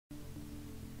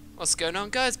What's going on,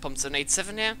 guys? Lotus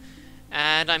E23 here,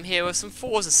 and I'm here with some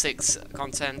Forza 6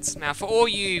 content. Now, for all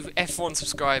you F1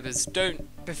 subscribers,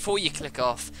 before you click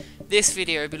off, this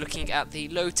video will be looking at the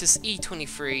Lotus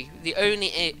E23, the only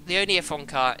F1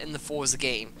 car in the Forza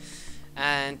game.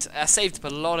 And I saved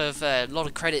up a lot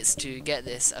of credits to get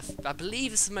this. I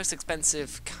believe it's the most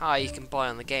expensive car you can buy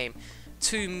on the game,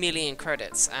 2 million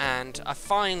credits, and I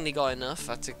finally got enough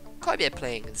after quite a bit of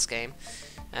playing in this game,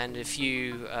 and a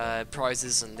few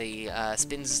prizes and the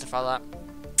spins and stuff like that.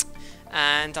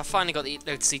 And I finally got the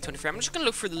Lotus E23. I'm just going to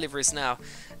look through the liveries now.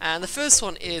 And the first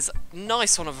one is a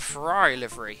nice one of a Ferrari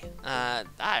livery. That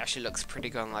actually looks pretty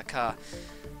good on that car.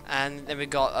 And then we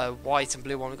got a white and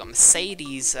blue one. We've got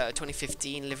Mercedes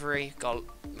 2015 livery. Got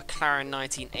McLaren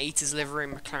 1980s livery.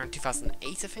 McLaren 2008,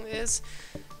 I think it is.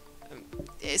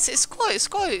 It's quite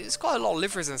a lot of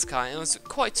liveries in this car. It was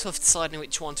quite tough deciding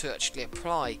which one to actually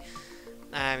apply.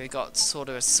 And we've got sort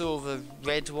of a silver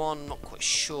red one, not quite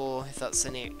sure if that's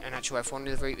an actual F1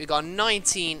 livery. We've got a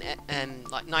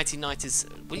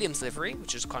 1990s Williams livery,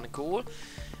 which is kind of cool.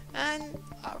 And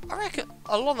I reckon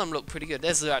a lot of them look pretty good.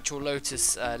 There's the actual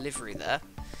Lotus livery there.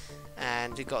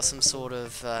 And we've got some sort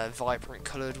of vibrant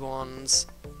coloured ones.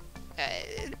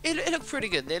 It looked pretty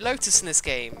good. The Lotus in this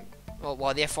game,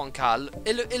 well the F1 car,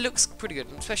 it looks pretty good,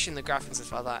 especially in the graphics and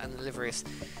stuff like that, and the liveries.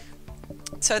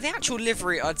 So the actual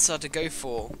livery I decided to go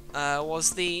for was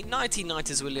the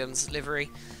 1990s Williams livery.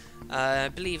 I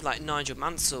believe like Nigel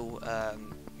Mansell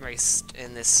raced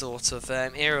in this sort of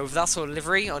era with that sort of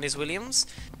livery on his Williams,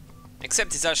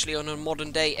 except it's actually on a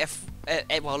modern day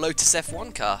Lotus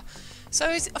F1 car. So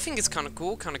I think it's kind of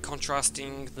cool, kind of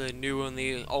contrasting the new and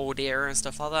the old era and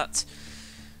stuff like that.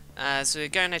 So we're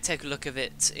going to take a look at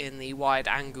it in the wide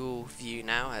angle view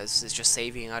now, as it's just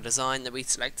saving our design that we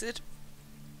selected.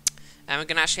 And we're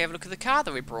going to actually have a look at the car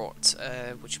that we brought,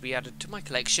 which will be added to my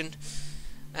collection.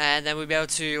 And then we'll be able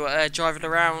to drive it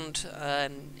around.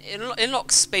 It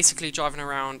unlocks basically driving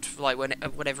around like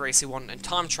whatever race you want, and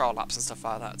time trial laps and stuff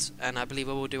like that. And I believe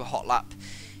we will do a hot lap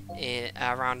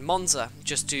around Monza,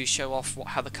 just to show off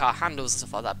how the car handles and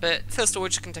stuff like that. But first of all, we're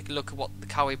just going to take a look at what the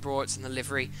car we brought and the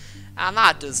livery. And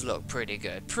that does look pretty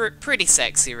good. Pretty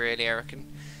sexy, really, I reckon.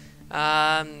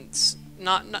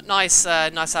 Nice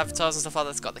advertising and stuff like that.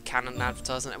 It's got the Canon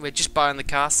advertising. We're just buying the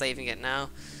car, saving it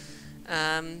now,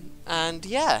 and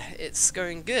yeah, it's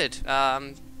going good.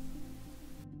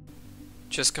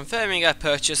 Just confirming a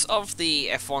purchase of the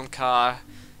F1 car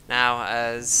now,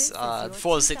 as the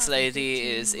Forza 6 lady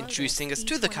is introducing us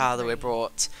to the car that we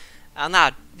brought, and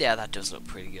that does look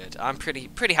pretty good. I'm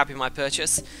pretty happy with my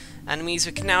purchase, and it means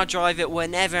we can now drive it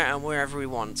whenever and wherever we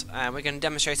want. And we're going to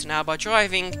demonstrate it now by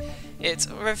driving it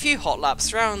a few hot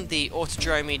laps around the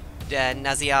Autodromo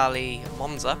Naziali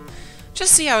Monza,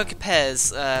 just see how it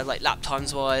compares, like lap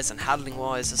times wise and handling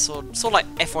wise, sort of like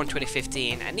F1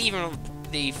 2015, and even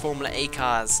the Formula A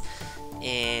cars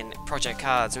in Project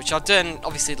Cars, which I've done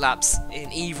obviously laps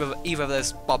in either of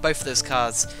those, well, both of those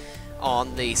cars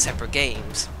on the separate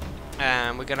games.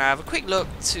 And we're going to have a quick look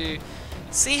to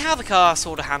see how the car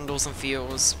sort of handles and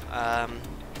feels on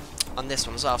this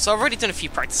one as well. So I've already done a few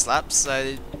practice laps,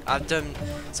 so I'm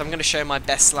going to show my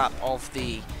best lap of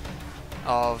the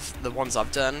ones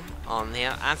I've done on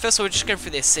here. And first of all, we're just going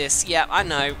through the assist. Yeah, I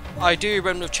know I do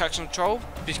run with traction control,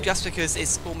 just because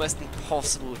it's almost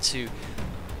impossible to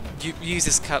use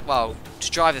this car, well, to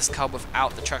drive this car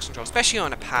without the traction control, especially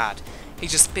on a pad. It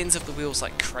just spins up the wheels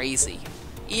like crazy.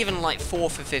 Even like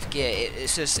 4th or 5th gear,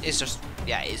 it's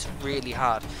it's really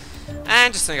hard.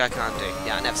 And just something I can't do.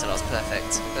 Yeah, I never said I was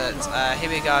perfect. But here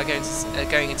we go,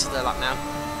 going into the lap now.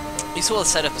 You saw the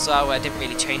setup as well, where I didn't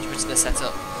really change much of the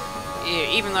setup.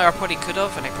 Even though I probably could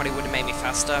have, and it probably would have made me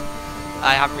faster,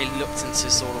 I haven't really looked into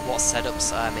sort of what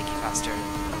setups make you faster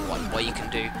and what you can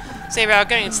do. So here we are,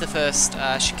 going into the first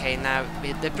chicane now.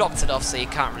 They blocked it off, so you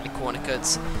can't really corner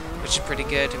cuts, which is pretty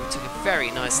good, and we took it very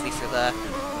nicely through there.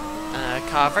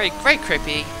 Car very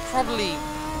grippy. Probably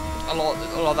a lot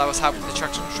of that was helped with the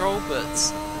traction control,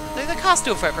 but the car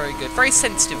still felt very good. Very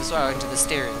sensitive as well into the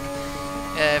steering.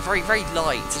 Very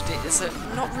light. There's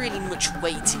not really much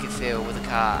weight you can feel with the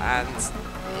car, and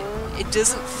it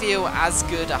doesn't feel as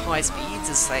good at high speeds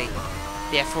as say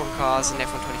the F1 cars in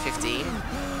F1 2015.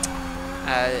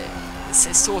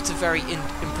 It's sort of very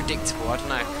unpredictable. I don't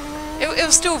know. It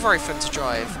was still very fun to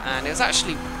drive, and it was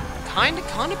actually kind of,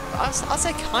 I'd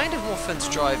say kind of more fun to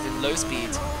drive in low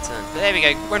speed turns. But there we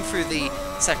go, went through the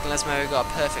second Lesmo, got a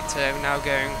perfect turn, now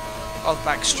going off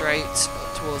back straight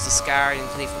towards the Scar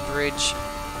underneath the bridge.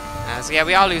 So yeah,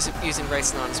 we are using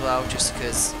Racing on as well, just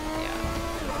because,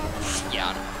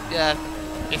 yeah.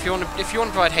 If you want to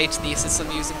provide hate to the assist I'm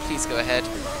using, please go ahead.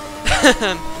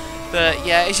 But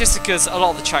yeah, it's just because a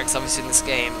lot of the tracks obviously in this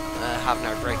game have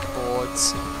no breaker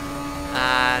boards,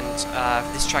 and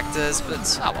this track does,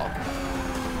 but oh well.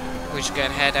 We're just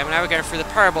going ahead, and now we're going through the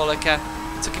Parabolica.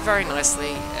 Took it very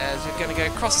nicely, as we're going to go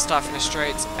across the start finish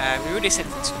straight, and we already set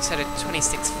it to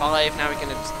 26.5, now we're going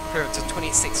to put it to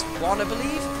 26.1 I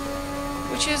believe,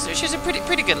 which is a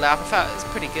pretty good lap. In fact, it's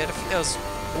pretty good. I think there was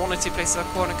 1 or 2 places on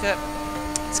corner cut.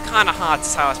 It's kind of hard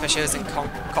to tell, especially as in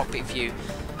cockpit view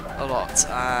a lot,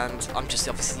 and I'm just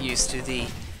obviously used to the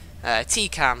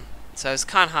T-cam, so it's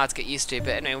kind of hard to get used to,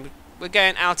 but anyway, we're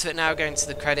going out of it now, going to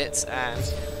the credits,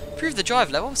 and improve the drive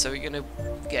level, so we're going to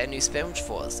get a new spin, which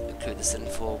for us, include this in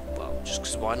for, well, just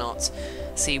because why not,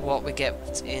 see what we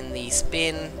get in the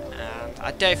spin, and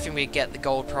I don't think we get the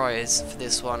gold prize for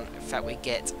this one. In fact, we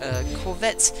get a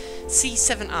Corvette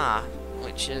C7R,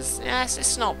 which is, yeah,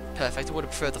 it's not perfect. I would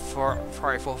have preferred the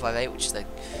Ferrari 458, which is a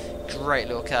great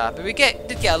little car, but we did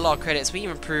get a lot of credits. We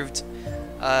even improved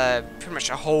pretty much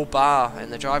a whole bar in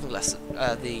the driving lesson,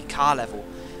 the car level,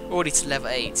 already to level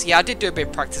 8. Yeah, I did do a bit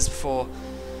of practice before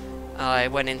I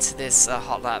went into this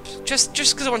hot lap, just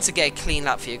because I wanted to get a clean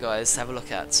lap for you guys to have a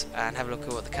look at, and have a look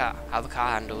at what how the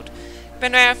car handled.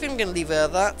 But anyway, I think I'm going to leave it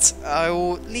at that. I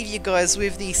will leave you guys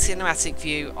with the cinematic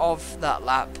view of that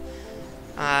lap,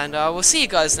 and I will see you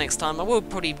guys next time. I will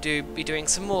probably be doing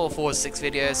some more Forza 6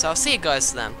 videos, so I'll see you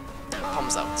guys then.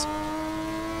 Thumbs up.